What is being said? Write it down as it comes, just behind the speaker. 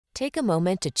Take a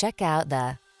moment to check out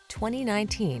the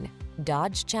 2019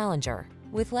 Dodge Challenger.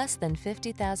 With less than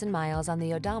 50,000 miles on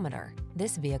the odometer,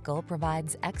 this vehicle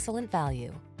provides excellent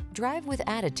value. Drive with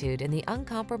attitude in the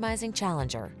uncompromising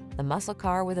Challenger, the muscle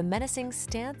car with a menacing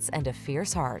stance and a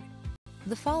fierce heart.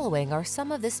 The following are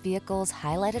some of this vehicle's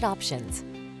highlighted options: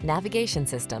 navigation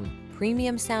system,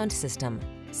 premium sound system,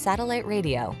 satellite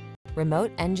radio,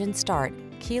 remote engine start,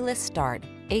 keyless start,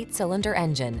 8-cylinder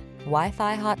engine,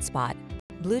 Wi-Fi hotspot,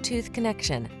 Bluetooth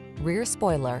connection, rear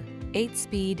spoiler,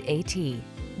 8-speed AT.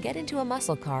 Get into a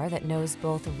muscle car that knows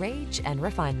both rage and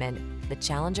refinement. The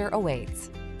Challenger awaits.